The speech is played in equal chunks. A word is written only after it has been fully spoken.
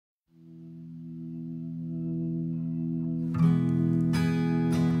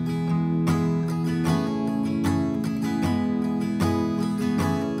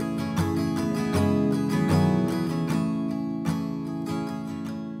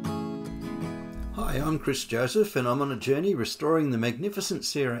Hi, I'm Chris Joseph and I'm on a journey restoring the magnificent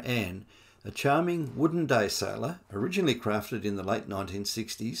Sarah Ann, a charming wooden day sailor originally crafted in the late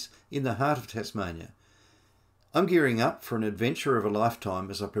 1960s in the heart of Tasmania. I'm gearing up for an adventure of a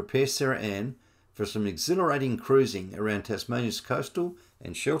lifetime as I prepare Sarah Ann for some exhilarating cruising around Tasmania's coastal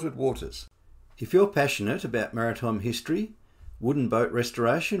and sheltered waters. If you're passionate about maritime history, wooden boat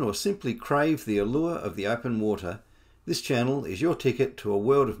restoration, or simply crave the allure of the open water, this channel is your ticket to a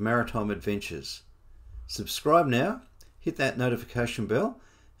world of maritime adventures. Subscribe now, hit that notification bell,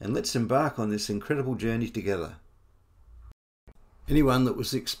 and let's embark on this incredible journey together. Anyone that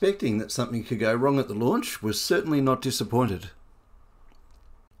was expecting that something could go wrong at the launch was certainly not disappointed.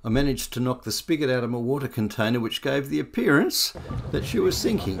 I managed to knock the spigot out of my water container, which gave the appearance that she was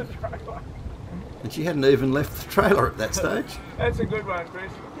sinking. And she hadn't even left the trailer at that stage. That's a good one,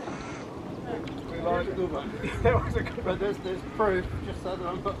 Chris. We like a good one. That was a good one. But there's proof, just so that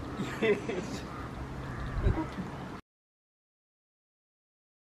I'm not... Yes.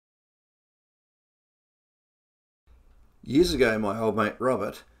 Years ago, my old mate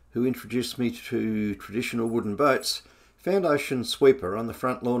Robert, who introduced me to traditional wooden boats, found Ocean Sweeper on the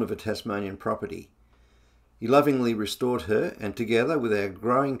front lawn of a Tasmanian property. He lovingly restored her, and together with our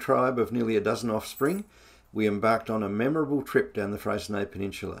growing tribe of nearly a dozen offspring, we embarked on a memorable trip down the Freycinet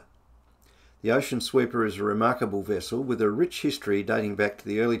Peninsula. The Ocean Sweeper is a remarkable vessel with a rich history dating back to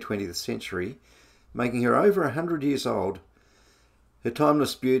the early 20th century, making her over 100 years old. Her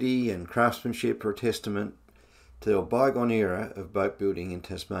timeless beauty and craftsmanship are a testament to a bygone era of boat building in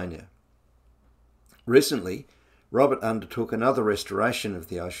Tasmania. Recently, Robert undertook another restoration of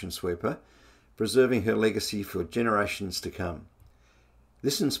the Ocean Sweeper, preserving her legacy for generations to come.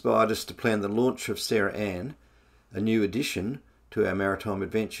 This inspired us to plan the launch of Sarah Ann, a new addition to our maritime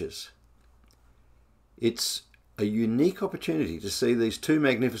adventures. It's a unique opportunity to see these two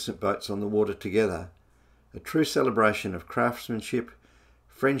magnificent boats on the water together, a true celebration of craftsmanship,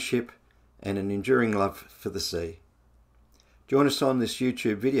 friendship, and an enduring love for the sea. Join us on this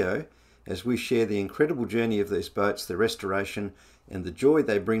YouTube video as we share the incredible journey of these boats, their restoration, and the joy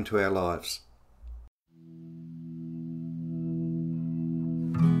they bring to our lives.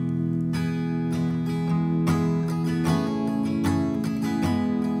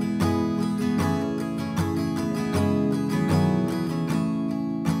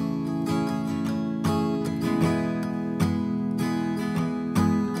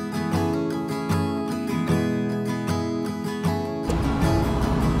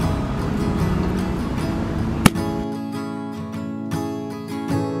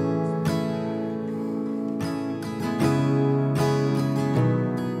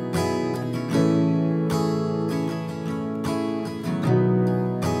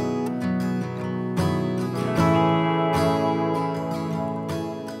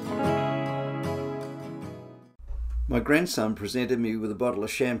 My grandson presented me with a bottle of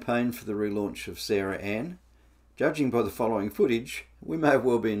champagne for the relaunch of Sarah Ann. Judging by the following footage, we may have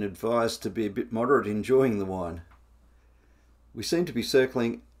well been advised to be a bit moderate enjoying the wine. We seem to be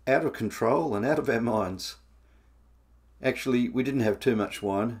circling out of control and out of our minds. Actually, we didn't have too much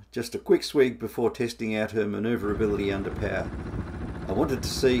wine, just a quick swig before testing out her manoeuvrability under power. I wanted to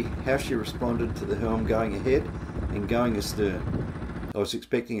see how she responded to the helm going ahead and going astern. I was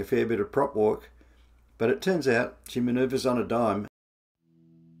expecting a fair bit of prop walk, but it turns out she manoeuvres on a dime.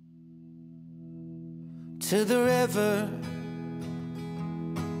 To the river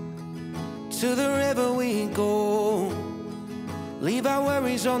we go, leave our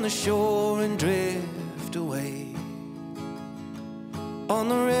worries on the shore and drift away. On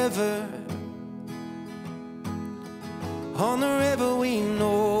the river we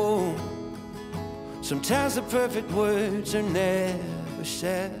know, sometimes the perfect words are never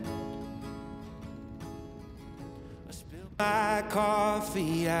said. My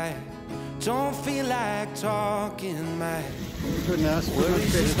coffee, I don't feel like talking. My couldn't ask for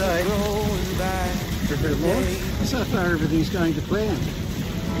much better day. For a bit of more. So far everything's going to plan.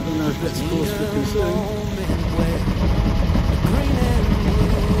 I don't know if that's cause for concern.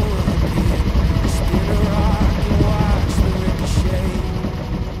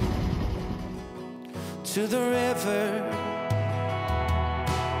 To the river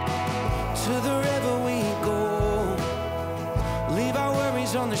we go, leave our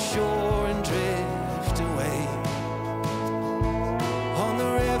worries on the shore and drift away. On the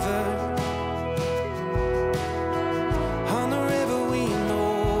river we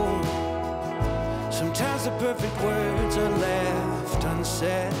know, sometimes the perfect words are left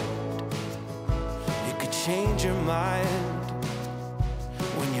unsaid. You could change your mind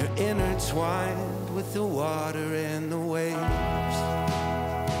when you're intertwined with the water and the waves.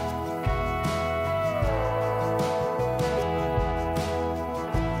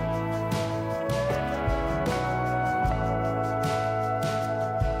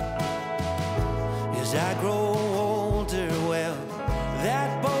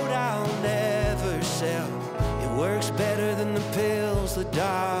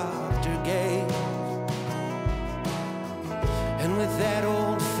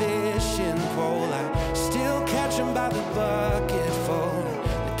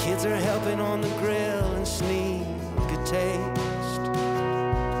 oven on the grill and sneak a taste.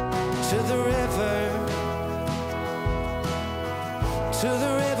 To the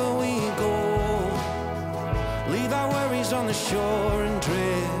river we go. Leave our worries on the shore and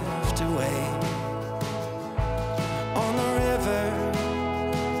drift away. On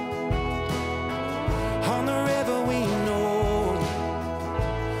the river we know.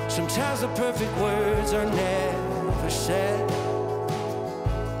 Sometimes the perfect words are never said.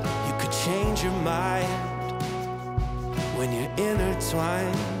 You could change your mind when you're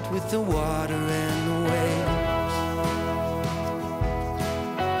intertwined with the water and the waves.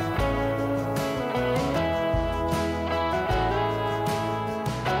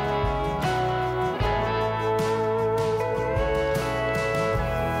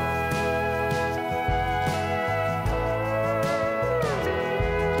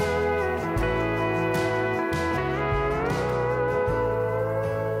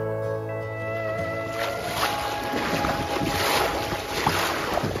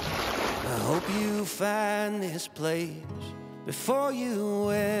 Find this place before you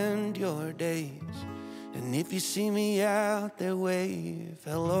end your days, and if you see me out there, wave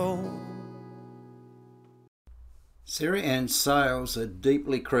hello. Sarah Ann's sails are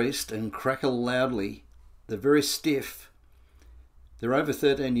deeply creased and crackle loudly. They're very stiff. They're over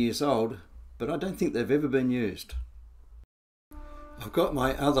 13 years old, but I don't think they've ever been used. I've got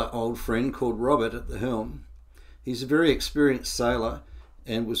my other old friend called Robert at the helm. He's a very experienced sailor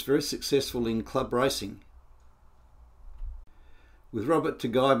and was very successful in club racing. With Robert to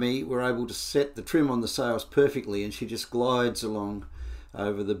guide me, we're able to set the trim on the sails perfectly, and she just glides along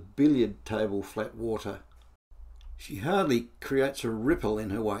over the billiard table flat water. She hardly creates a ripple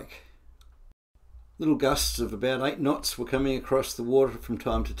in her wake. Little gusts of about 8 knots were coming across the water from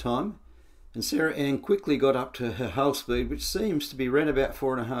time to time, and Sarah Ann quickly got up to her hull speed, which seems to be around about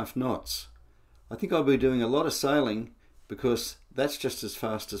 4.5 knots. I think I'll be doing a lot of sailing because that's just as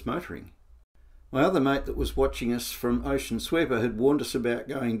fast as motoring. My other mate that was watching us from Ocean Sweeper had warned us about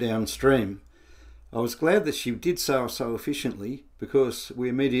going downstream. I was glad that she did sail so efficiently because we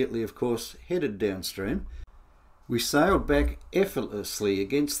immediately, of course, headed downstream. We sailed back effortlessly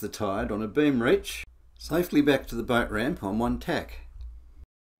against the tide on a beam reach, safely back to the boat ramp on one tack.